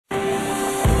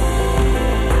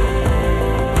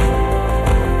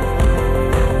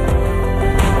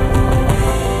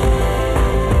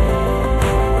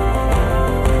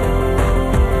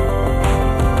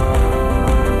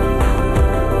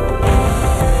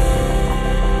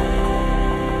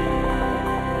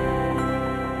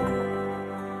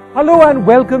Hello and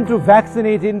welcome to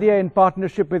Vaccinate India in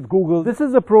partnership with Google. This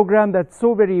is a program that's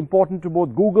so very important to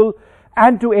both Google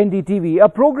and to NDTV, a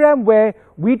program where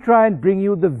we try and bring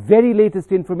you the very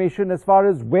latest information as far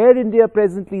as where India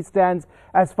presently stands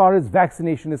as far as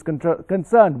vaccination is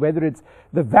concerned, whether it's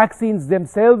the vaccines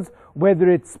themselves, whether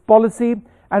it's policy,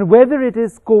 and whether it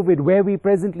is COVID, where we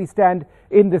presently stand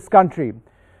in this country.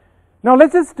 Now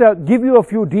let's just give you a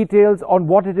few details on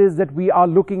what it is that we are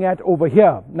looking at over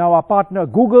here. Now our partner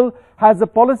Google has a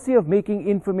policy of making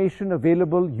information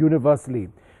available universally.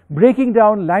 Breaking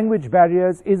down language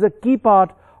barriers is a key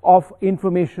part of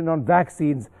information on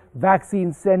vaccines,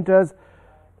 vaccine centers.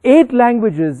 8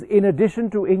 languages in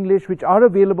addition to English which are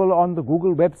available on the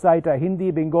Google website are Hindi,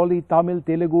 Bengali, Tamil,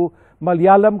 Telugu,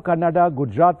 Malayalam, Kannada,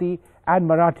 Gujarati and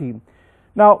Marathi.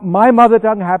 Now my mother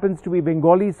tongue happens to be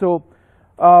Bengali, so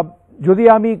যদি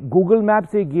আমি Google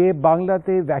Maps এ গিয়ে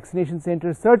বাংলাতে vaccination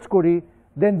center search করি,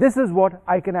 then this is what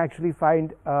I can actually find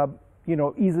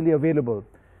easily available.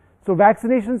 So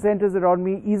vaccination centers around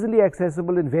me, easily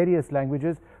accessible in various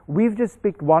languages. We've just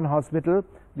picked one hospital,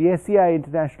 the SCI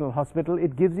International Hospital.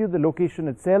 It gives you the location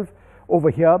itself over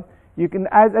here. You can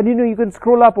you can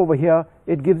scroll up over here.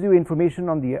 It gives you information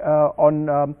on the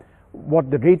what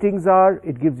the ratings are.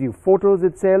 It gives you photos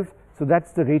itself. So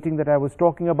that's the rating that I was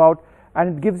talking about. And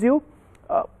it gives you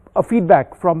a feedback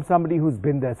from somebody who's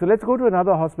been there. So let's go to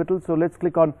another hospital. So let's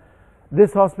click on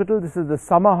this hospital. This is the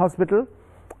Soumya hospital.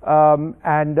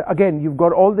 And again, you've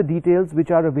got all the details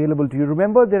which are available to you.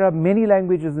 Remember, there are many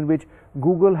languages in which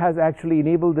Google has actually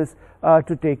enabled this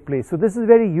to take place. So this is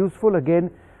very useful, again,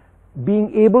 being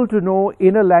able to know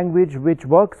in a language which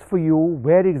works for you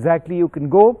where exactly you can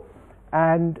go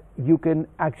and you can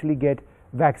actually get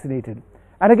vaccinated.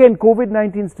 And again,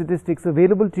 COVID-19 statistics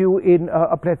available to you in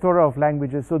a plethora of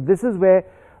languages. So this is where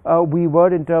we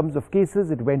were in terms of cases.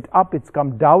 It went up, it's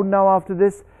come down now after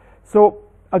this. So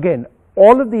again,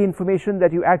 all of the information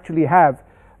that you actually have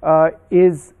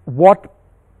is what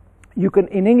you can,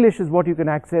 in English, is what you can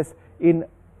access in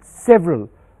several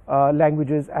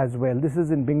languages as well. This is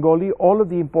in Bengali. All of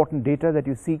the important data that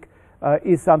you seek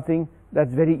is something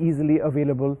that's very easily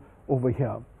available over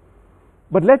here.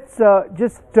 But let's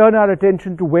just turn our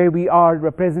attention to where we are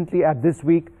presently at this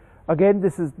week. Again,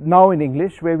 this is now in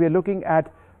English, where we are looking at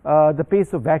the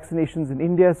pace of vaccinations in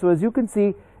India. So as you can see,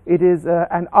 it is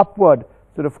an upward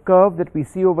sort of curve that we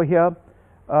see over here.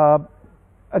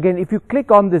 Again, if you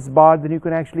click on this bar, then you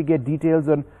can actually get details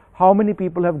on how many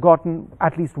people have gotten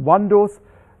at least 1 dose,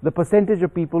 the percentage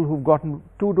of people who've gotten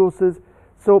 2 doses.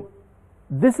 So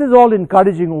this is all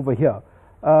encouraging over here.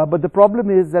 But the problem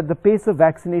is that the pace of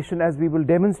vaccination, as we will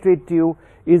demonstrate to you,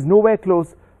 is nowhere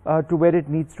close to where it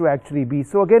needs to actually be.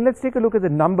 So again, let's take a look at the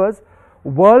numbers.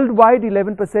 Worldwide,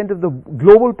 11% of the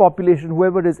global population,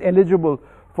 whoever is eligible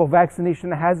for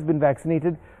vaccination, has been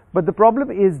vaccinated. But the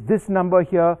problem is this number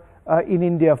here in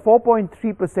India,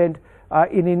 4.3%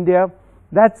 in India.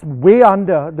 That's way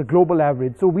under the global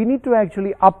average. So we need to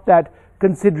actually up that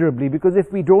considerably, because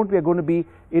if we don't, we are going to be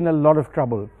in a lot of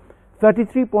trouble.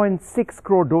 33.6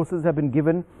 crore doses have been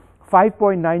given,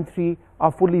 5.93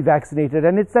 are fully vaccinated,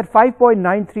 and it's that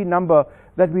 5.93 number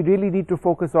that we really need to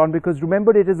focus on, because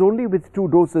remember, it is only with 2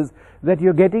 doses that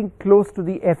you're getting close to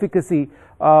the efficacy,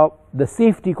 the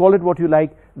safety, call it what you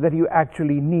like, that you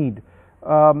actually need.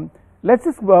 Let's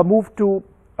just move to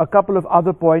a couple of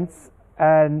other points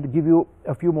and give you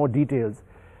a few more details.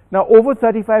 Now, over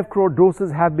 35 crore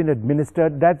doses have been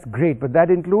administered. That's great, but that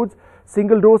includes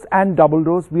single dose and double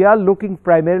dose. We are looking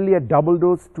primarily at double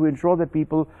dose to ensure that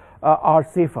people are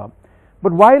safer.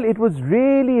 But while it was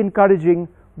really encouraging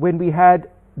when we had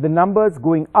the numbers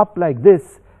going up like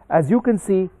this, as you can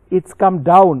see, it's come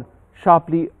down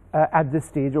sharply at this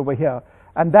stage over here.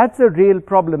 And that's a real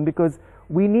problem, because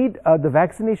we need the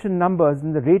vaccination numbers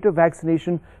and the rate of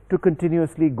vaccination to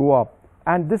continuously go up.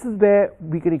 And this is where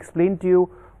we can explain to you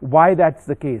why that's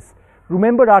the case.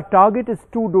 Remember, our target is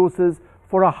 2 doses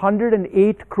for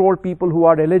 108 crore people who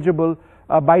are eligible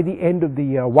by the end of the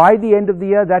year. Why the end of the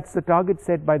year? That's the target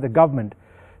set by the government.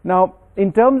 Now,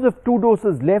 in terms of 2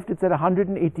 doses left, it's at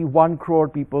 181 crore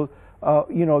people.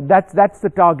 That's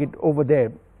the target over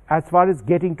there as far as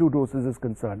getting 2 doses is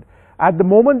concerned. At the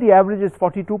moment, the average is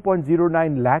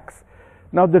 42.09 lakhs.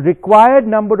 Now, the required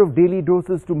number of daily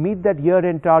doses to meet that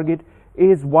year-end target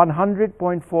is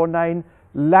 100.49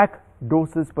 lakh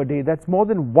doses per day. That's more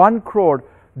than 1 crore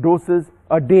doses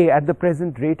a day at the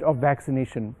present rate of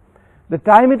vaccination. The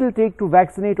time it will take to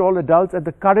vaccinate all adults at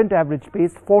the current average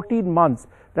pace, 14 months.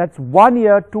 That's 1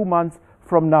 year, 2 months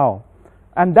from now.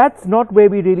 And that's not where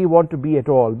we really want to be at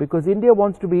all, because India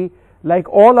wants to be, like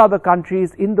all other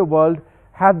countries in the world,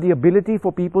 have the ability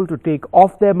for people to take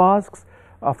off their masks,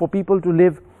 for people to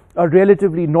live a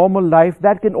relatively normal life.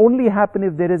 That can only happen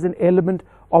if there is an element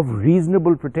of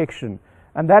reasonable protection.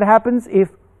 And that happens if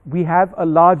we have a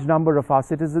large number of our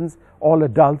citizens, all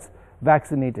adults,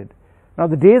 vaccinated. Now,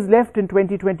 the days left in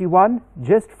 2021,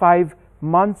 just 5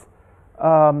 months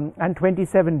and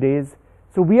 27 days.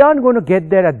 So we aren't going to get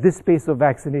there at this pace of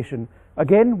vaccination.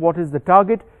 Again, what is the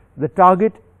target? The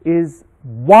target is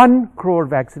 1 crore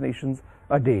vaccinations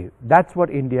a day. That's what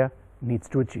India needs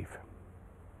to achieve.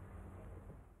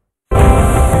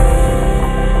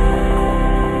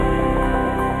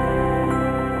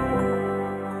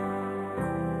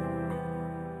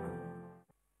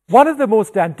 One of the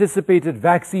most anticipated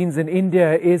vaccines in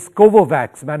India is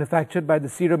Covovax, manufactured by the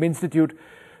Serum Institute.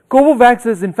 Covovax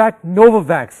is in fact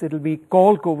Novavax. It will be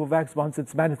called Covovax once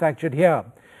it's manufactured here.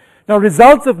 Now,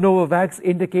 results of Novavax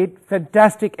indicate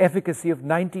fantastic efficacy of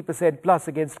 90% plus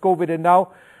against COVID, and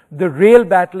now the real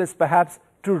battle is perhaps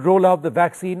to roll out the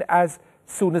vaccine as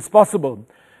soon as possible.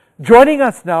 Joining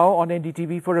us now on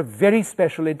NDTV for a very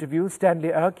special interview, Stanley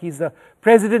Erck. He's the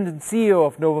President and CEO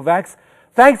of Novavax.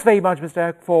 Thanks very much, Mr.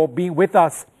 Erck, for being with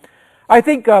us. I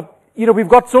think, we've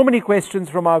got so many questions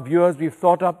from our viewers. We've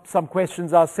thought up some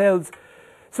questions ourselves.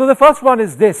 So the first one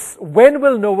is this: when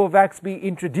will Novavax be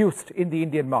introduced in the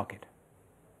Indian market?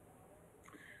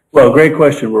 Well, great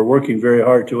question. We're working very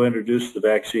hard to introduce the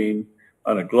vaccine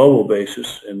on a global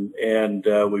basis, and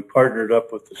we partnered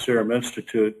up with the Serum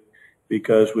Institute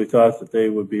because we thought that they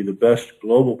would be the best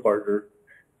global partner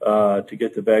to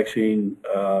get the vaccine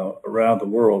around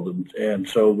the world, and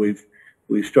so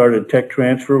we started tech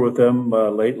transfer with them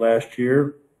late last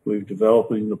year. We've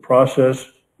developing the process.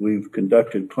 We've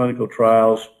conducted clinical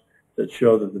trials that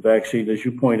show that the vaccine, as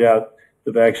you point out,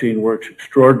 the vaccine works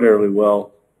extraordinarily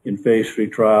well in phase 3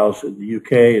 trials in the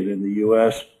UK and in the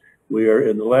US. We are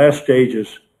in the last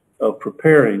stages of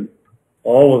preparing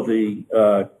all of the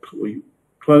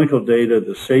clinical data,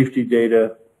 the safety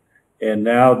data, and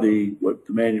now the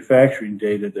manufacturing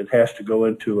data that has to go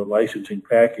into a licensing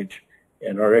package.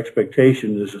 And our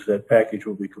expectation is that package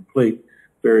will be complete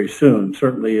very soon,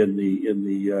 certainly in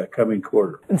the coming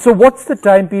quarter. And so what's the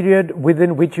time period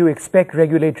within which you expect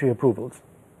regulatory approvals?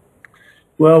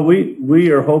 Well, we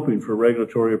are hoping for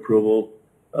regulatory approval,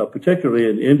 particularly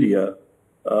in India,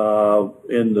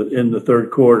 in the third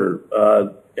quarter.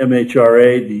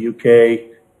 MHRA, the UK,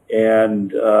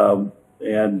 and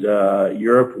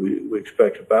Europe, we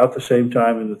expect about the same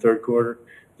time in the third quarter.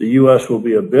 The US will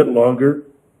be a bit longer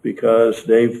because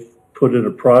they've put in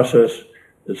a process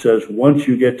that says once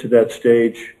you get to that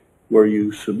stage where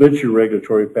you submit your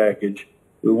regulatory package,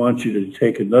 we want you to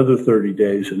take another 30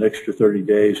 days, an extra 30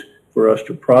 days, for us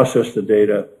to process the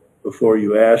data before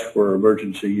you ask for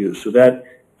emergency use. So that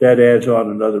adds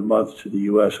on another month to the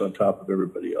US on top of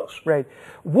everybody else. Right.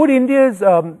 Would India's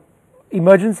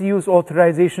emergency use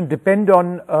authorization depend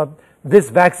on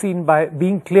this vaccine by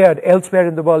being cleared elsewhere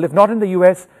in the world? If not in the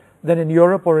US, then in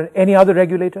Europe or in any other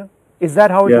regulator? Is that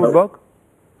how it would work?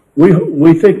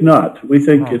 We think not. We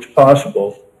think it's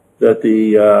possible that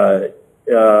the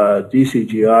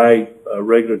DCGI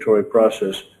regulatory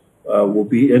process will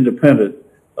be independent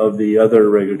of the other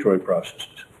regulatory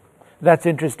processes. That's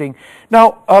interesting.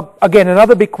 Now, again,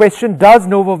 another big question: does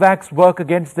Novavax work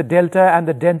against the Delta and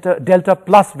the Delta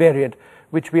Plus variant,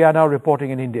 which we are now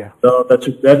reporting in India? No,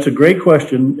 that's a great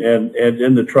question, and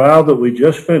in the trial that we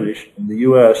just finished in the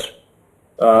U.S.,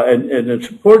 and it's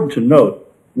important to note,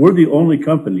 we're the only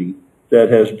company that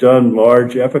has done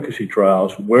large efficacy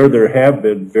trials where there have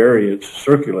been variants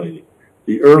circulating.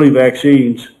 The early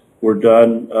vaccines were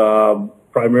done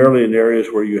primarily in areas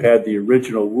where you had the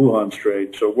original Wuhan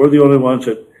strain. So we're the only ones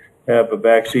that have a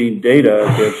vaccine data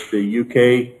against the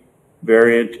UK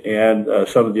variant and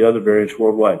some of the other variants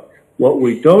worldwide. What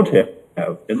we don't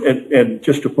have, and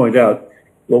just to point out,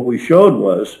 what we showed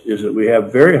is that we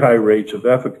have very high rates of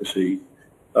efficacy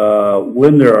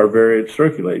when there are variants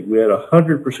circulating. We had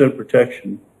 100%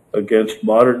 protection against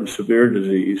moderate and severe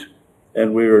disease,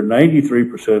 and we were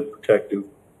 93% protective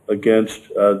against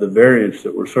the variants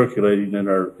that were circulating in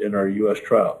our U.S.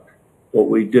 trial. What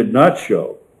we did not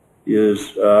show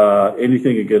is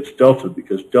anything against Delta,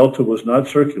 because Delta was not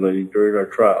circulating during our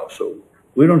trial. So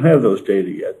we don't have those data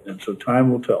yet, and so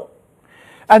time will tell.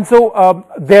 And so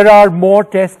there are more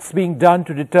tests being done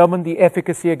to determine the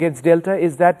efficacy against Delta.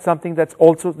 Is that something that's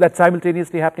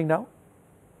simultaneously happening now?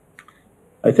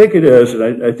 I think it is,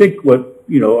 and I think what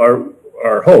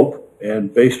our hope,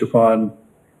 and based upon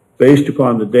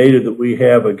the data that we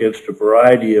have against a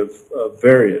variety of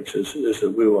variants, is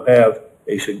that we will have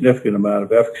a significant amount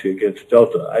of efficacy against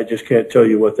Delta. I just can't tell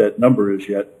you what that number is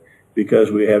yet,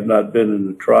 because we have not been in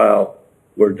the trial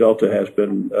where Delta has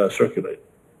been circulated.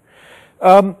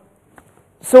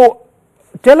 So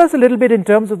tell us a little bit in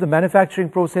terms of the manufacturing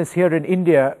process here in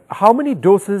India. How many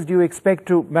doses do you expect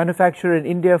to manufacture in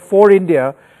India for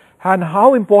India, and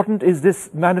how important is this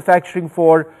manufacturing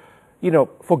for,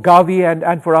 for Gavi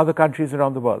and for other countries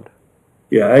around the world?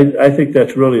 Yeah, I think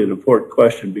that's really an important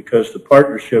question, because the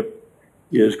partnership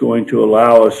is going to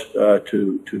allow us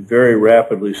to very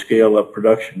rapidly scale up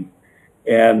production,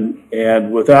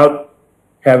 and without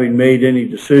having made any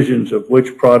decisions of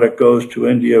which product goes to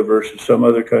India versus some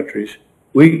other countries,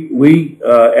 we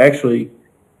actually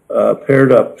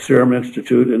paired up Serum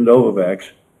Institute and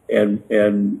Novavax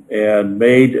and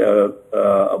made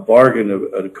a bargain,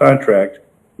 a contract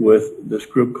with this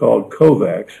group called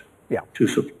Covovax, to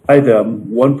supply them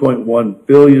 1.1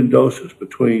 billion doses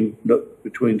between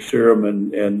Serum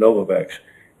and Novavax.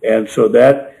 And so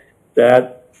that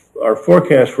our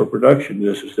forecast for production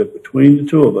is that between the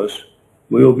two of us,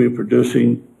 we will be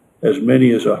producing as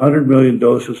many as 100 million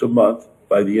doses a month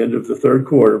by the end of the third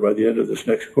quarter, by the end of this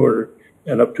next quarter,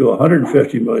 and up to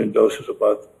 150 million doses a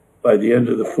month by the end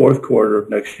of the fourth quarter of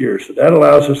next year. So that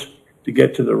allows us to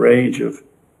get to the range of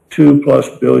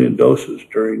 2+ billion doses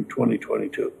during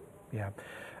 2022. Yeah.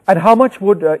 And how much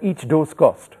would each dose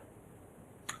cost?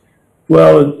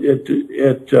 Well, it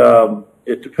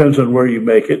depends on where you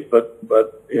make it, but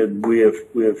we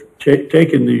have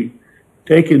taken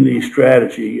the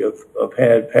strategy of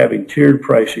having tiered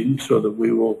pricing, so that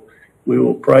we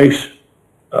will price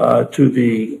to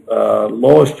the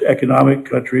lowest economic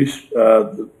countries.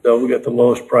 They'll get the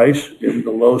lowest price in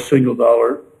the low single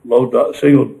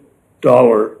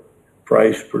dollar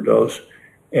price per dose,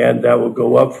 and that will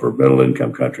go up for middle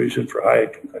income countries and for high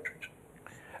income countries.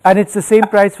 And it's the same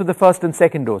price for the first and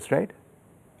second dose, right?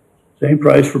 Same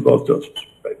price for both doses,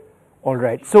 right? All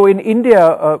right. So in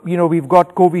India, we've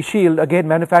got Covishield, again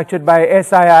manufactured by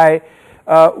SII,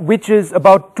 which is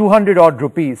about 200 odd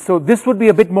rupees. So this would be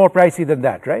a bit more pricey than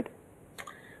that, right?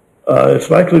 It's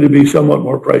likely to be somewhat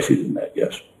more pricey than that,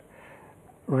 yes.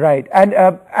 Right. And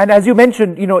as you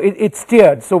mentioned, it's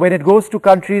tiered. So when it goes to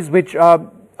countries which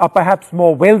are perhaps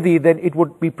more wealthy, then it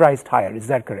would be priced higher. Is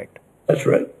that correct? That's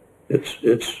right.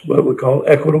 It's what we call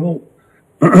equitable,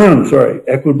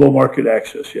 equitable market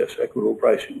access. Yes, equitable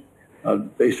pricing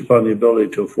based upon the ability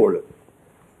to afford it.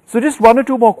 So just one or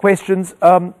two more questions.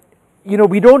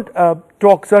 We don't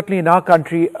talk, certainly in our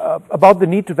country, about the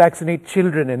need to vaccinate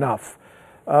children enough.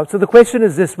 So the question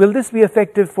is this: will this be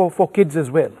effective for kids as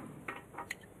well?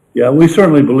 Yeah, we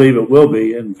certainly believe it will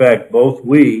be. In fact, both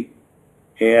we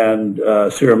and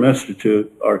Serum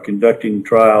Institute are conducting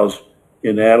trials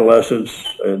in adolescents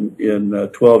and in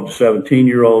 12 to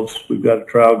 17-year-olds. We've got a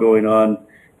trial going on,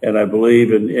 and I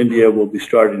believe in India we'll be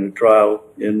starting a trial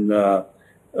in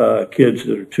kids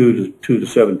that are 2 to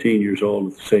 17 years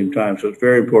old at the same time. So it's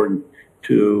very important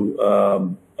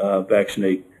to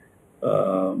vaccinate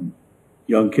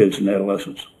young kids and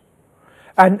adolescents.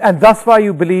 And thus far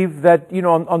you believe that,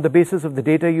 on the basis of the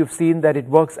data you've seen, that it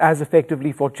works as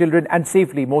effectively for children and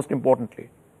safely, most importantly?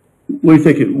 We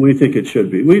think it should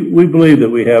be. We believe that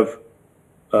we have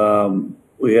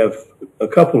a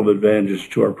couple of advantages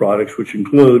to our products, which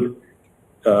include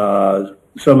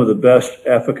some of the best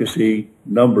efficacy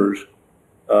numbers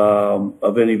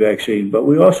of any vaccine, but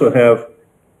we also have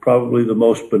probably the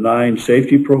most benign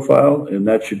safety profile, and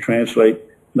that should translate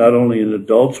not only in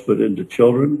adults but into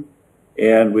children.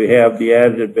 And we have the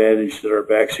added advantage that our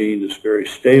vaccine is very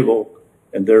stable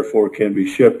and therefore can be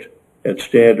shipped at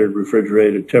standard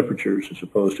refrigerated temperatures as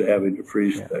opposed to having to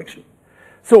freeze the vaccine.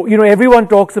 So, everyone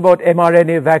talks about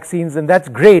mRNA vaccines, and that's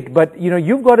great, but,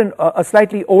 you've got a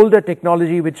slightly older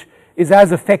technology which is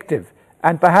as effective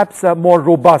and perhaps more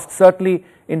robust, certainly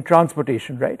in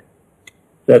transportation, right?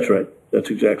 That's right. That's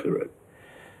exactly right.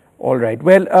 All right.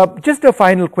 Well, just a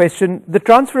final question. The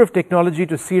transfer of technology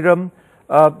to Serum,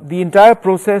 the entire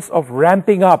process of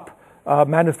ramping up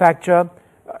manufacture,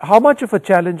 how much of a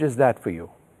challenge is that for you?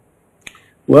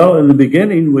 Well, in the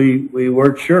beginning, we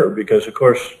weren't sure because, of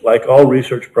course, like all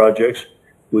research projects,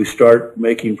 we start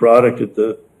making product at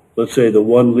the, let's say, the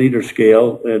 1 liter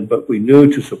scale, but we knew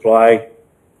to supply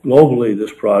globally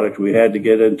this product, we had to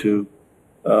get into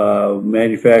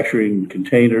manufacturing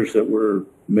containers that were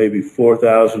maybe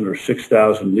 4,000 or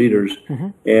 6,000 liters,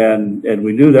 and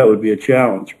we knew that would be a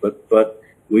challenge. But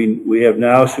we have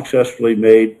now successfully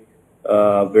made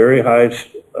very high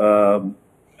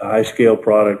scale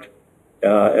product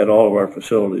at all of our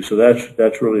facilities. So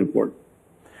that's really important.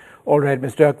 All right,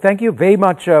 Mr. Haq, thank you very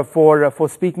much for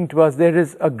speaking to us. There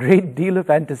is a great deal of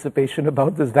anticipation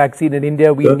about this vaccine in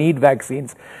India. We need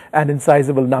vaccines and in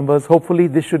sizable numbers. Hopefully,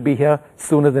 this should be here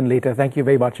sooner than later. Thank you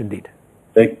very much indeed.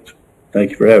 Thank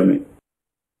you for having me.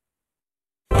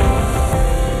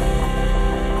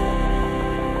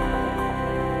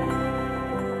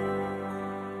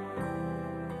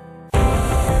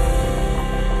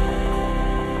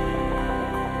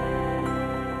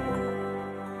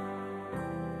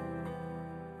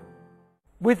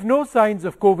 With no signs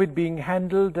of COVID being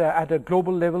handled at a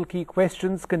global level, key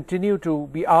questions continue to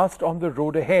be asked on the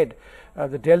road ahead.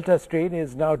 The Delta strain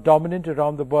is now dominant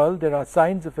around the world. There are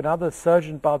signs of another surge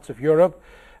in parts of Europe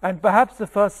and perhaps the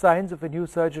first signs of a new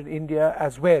surge in India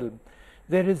as well.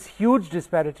 There is huge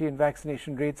disparity in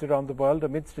vaccination rates around the world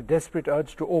amidst a desperate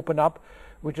urge to open up,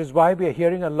 which is why we are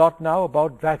hearing a lot now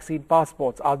about vaccine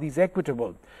passports. Are these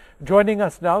equitable? Joining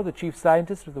us now, the Chief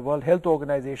Scientist of the World Health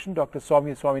Organization, Dr.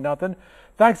 Soumya Swaminathan.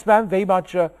 Thanks, ma'am, very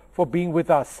much for being with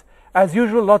us. As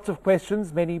usual, lots of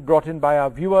questions, many brought in by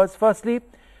our viewers. Firstly,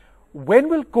 when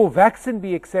will Covaxin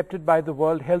be accepted by the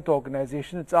World Health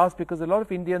Organization? It's asked because a lot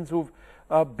of Indians who've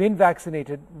been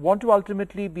vaccinated want to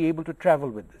ultimately be able to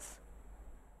travel with this.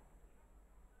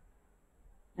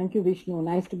 Thank you, Vishnu.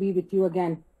 Nice to be with you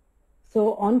again.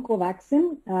 So on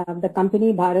Covaxin, the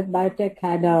company Bharat Biotech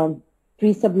had a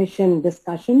pre-submission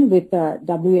discussion with the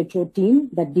WHO team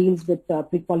that deals with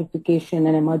pre-qualification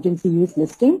and emergency use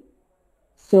listing.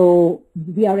 So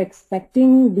we are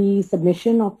expecting the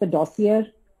submission of the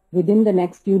dossier within the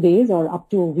next few days or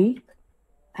up to a week.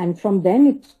 And from then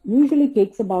it usually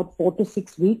takes about 4 to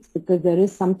 6 weeks because there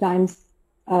is sometimes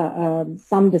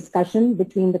some discussion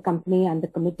between the company and the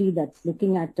committee that's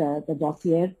looking at the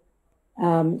dossier.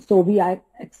 So we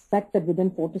expect that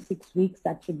within 4 to 6 weeks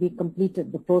that should be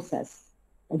completed, the process.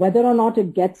 Whether or not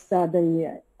it gets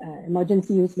the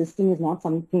emergency use listing is not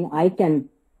something I can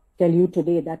tell you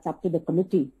today. That's up to the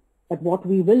committee. But what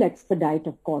we will expedite,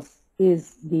 of course,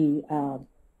 is the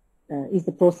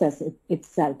process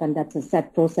itself, and that's a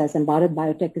set process. And Bharat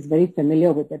Biotech is very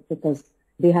familiar with it because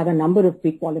they have a number of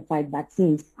pre-qualified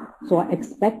vaccines. So I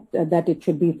expect that it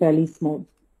should be fairly smooth.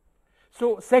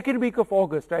 So second week of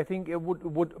August, I think it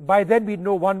would by then we'd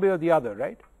know one way or the other,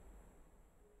 right?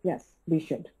 Yes, we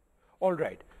should. All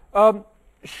right.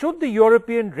 Should the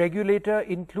European regulator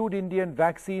include Indian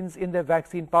vaccines in their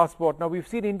vaccine passport? Now, we've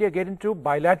seen India get into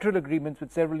bilateral agreements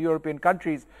with several European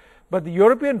countries, but the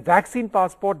European vaccine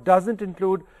passport doesn't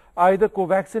include either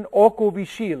Covaxin or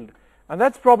Covishield. And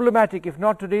that's problematic, if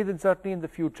not today, then certainly in the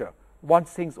future,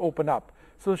 once things open up.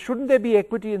 So shouldn't there be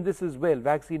equity in this as well,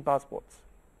 vaccine passports?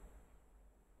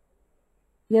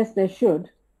 Yes, there should.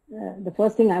 The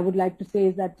first thing I would like to say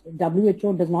is that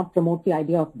WHO does not promote the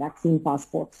idea of vaccine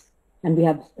passports. And we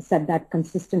have said that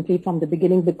consistently from the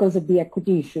beginning because of the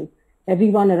equity issue.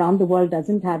 Everyone around the world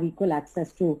doesn't have equal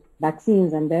access to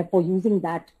vaccines, and therefore using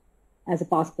that as a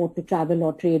passport to travel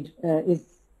or trade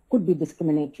could be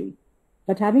discriminatory.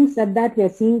 But having said that, we are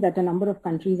seeing that a number of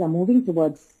countries are moving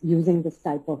towards using this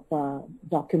type of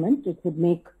document. It would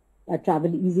make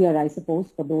travel easier, I suppose,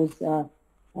 for those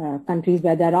countries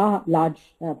where there are large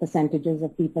percentages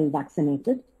of people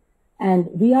vaccinated. And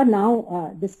we are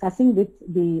now discussing with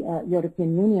the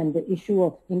European Union the issue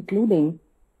of including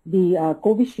the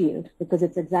Covishield, because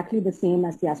it's exactly the same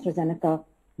as the AstraZeneca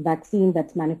vaccine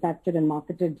that's manufactured and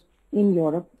marketed in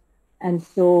Europe. And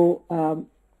so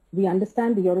we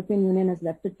understand the European Union has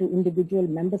left it to individual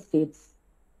member states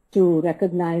to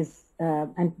recognize,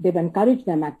 and they've encouraged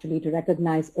them actually to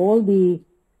recognize all the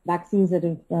vaccines that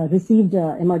have received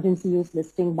emergency use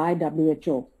listing by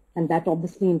WHO. And that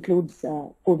obviously includes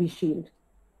Covishield.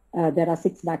 There are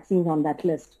 6 vaccines on that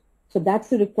list. So that's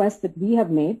the request that we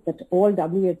have made, that all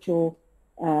WHO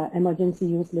emergency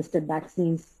use listed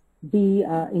vaccines be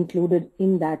included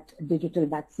in that digital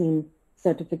vaccine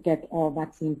certificate or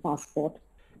vaccine passport.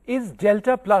 Is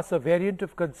Delta Plus a variant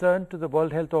of concern to the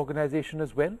World Health Organization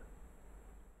as well?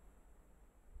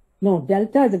 No,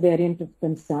 Delta is a variant of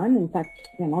concern. In fact,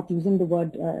 we're not using the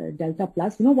word Delta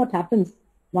Plus. You know what happens?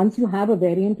 Once you have a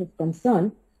variant of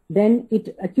concern, then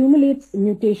it accumulates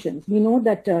mutations. We know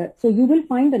that, so you will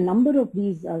find a number of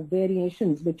these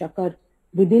variations which occur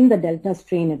within the Delta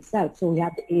strain itself. So we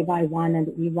have the AY1 and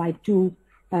the AY2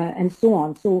 and so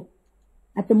on. So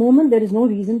at the moment, there is no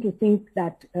reason to think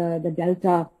that the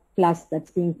Delta Plus that's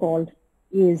being called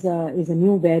is a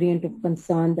new variant of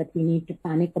concern that we need to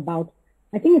panic about.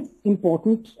 I think it's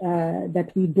important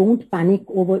that we don't panic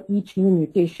over each new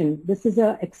mutation. This is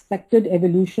an expected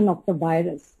evolution of the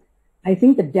virus. I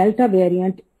think the Delta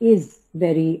variant is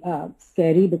very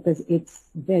scary because it's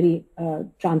very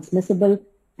transmissible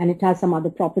and it has some other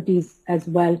properties as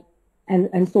well.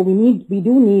 And so we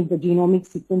do need the genomic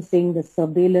sequencing, the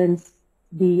surveillance,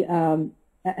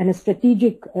 and a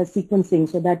strategic sequencing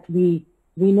so that we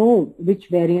know which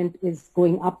variant is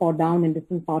going up or down in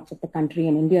different parts of the country.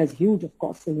 And India is huge, of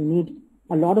course, so we need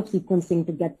a lot of sequencing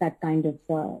to get that kind of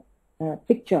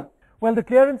picture. Well, the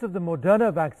clearance of the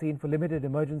Moderna vaccine for limited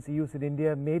emergency use in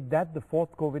India made that the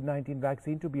fourth COVID-19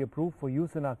 vaccine to be approved for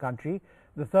use in our country.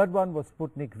 The third one was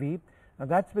Sputnik V, and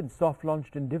that's been soft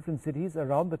launched in different cities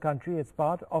around the country as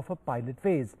part of a pilot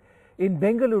phase. In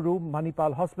Bengaluru,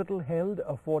 Manipal Hospital held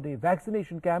a 4-day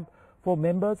vaccination camp for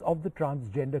members of the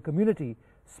transgender community.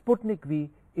 Sputnik V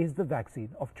is the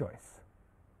vaccine of choice.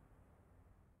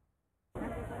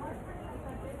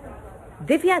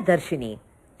 Divya Darshini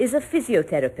is a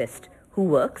physiotherapist who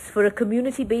works for a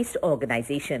community-based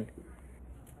organization.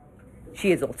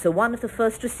 She is also one of the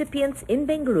first recipients in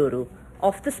Bengaluru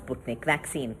of the Sputnik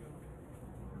vaccine.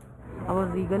 I was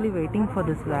eagerly waiting for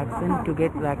this vaccine to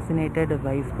get vaccinated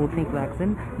by Sputnik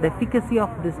vaccine. The efficacy of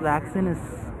this vaccine is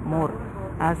more,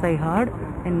 as I heard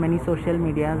in many social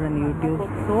medias and YouTube.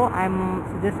 So I am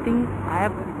suggesting, I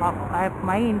have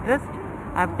my interest.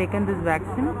 I have taken this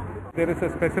vaccine. There is a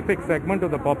specific segment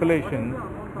of the population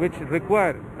which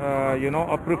require,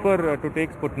 or prefer to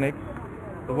take Sputnik.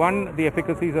 One, the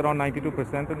efficacy is around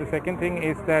 92%, and the second thing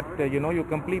is that you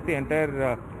complete the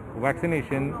entire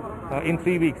vaccination in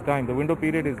 3 weeks' time. The window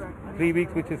period is 3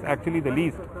 weeks, which is actually the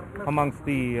least amongst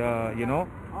the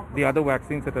the other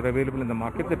vaccines that are available in the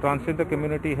market. The transgender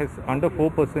community has under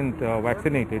 4%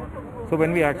 vaccinated. So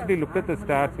when we actually looked at the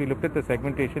stats, we looked at the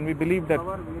segmentation, we believe that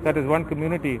that is one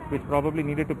community which probably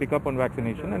needed to pick up on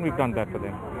vaccination, and we've done that for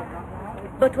them.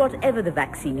 But whatever the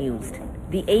vaccine used,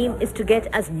 the aim is to get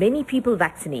as many people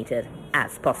vaccinated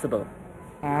as possible.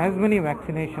 As many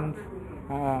vaccinations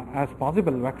as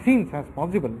possible, vaccines as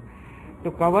possible,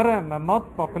 to cover a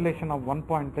mammoth population of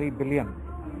 1.3 billion.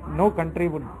 No country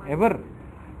would ever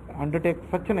undertake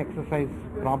such an exercise,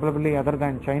 probably other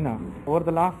than China. Over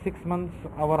the last 6 months,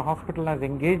 our hospital has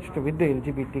engaged with the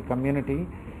LGBT community.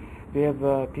 We have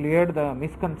cleared the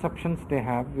misconceptions they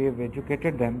have, we have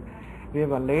educated them, we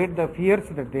have allayed the fears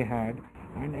that they had,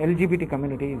 and LGBT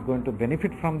community is going to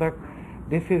benefit from that.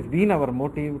 This has been our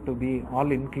motive, to be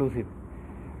all inclusive.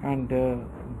 And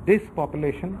this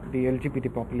population, the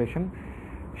LGBT population,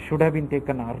 should have been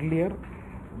taken earlier.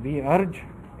 We urge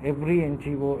every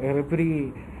NGO,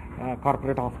 every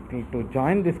corporate hospital to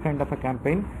join this kind of a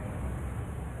campaign.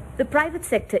 The private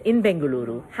sector in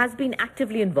Bengaluru has been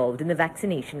actively involved in the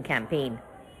vaccination campaign.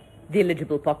 The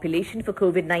eligible population for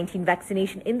COVID-19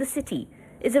 vaccination in the city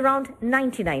is around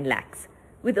 99 lakhs,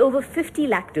 with over 50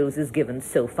 lakh doses given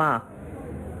so far.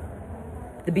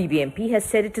 The BBMP has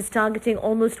said it is targeting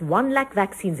almost 1 lakh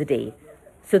vaccines a day,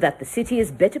 so that the city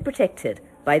is better protected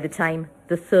by the time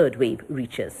the third wave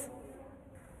reaches.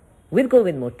 With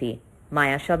Govind Murthy,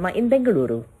 Maya Sharma in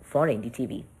Bengaluru for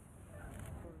NDTV.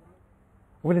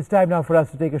 Well, it's time now for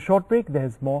us to take a short break.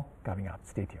 There's more coming up.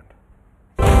 Stay tuned.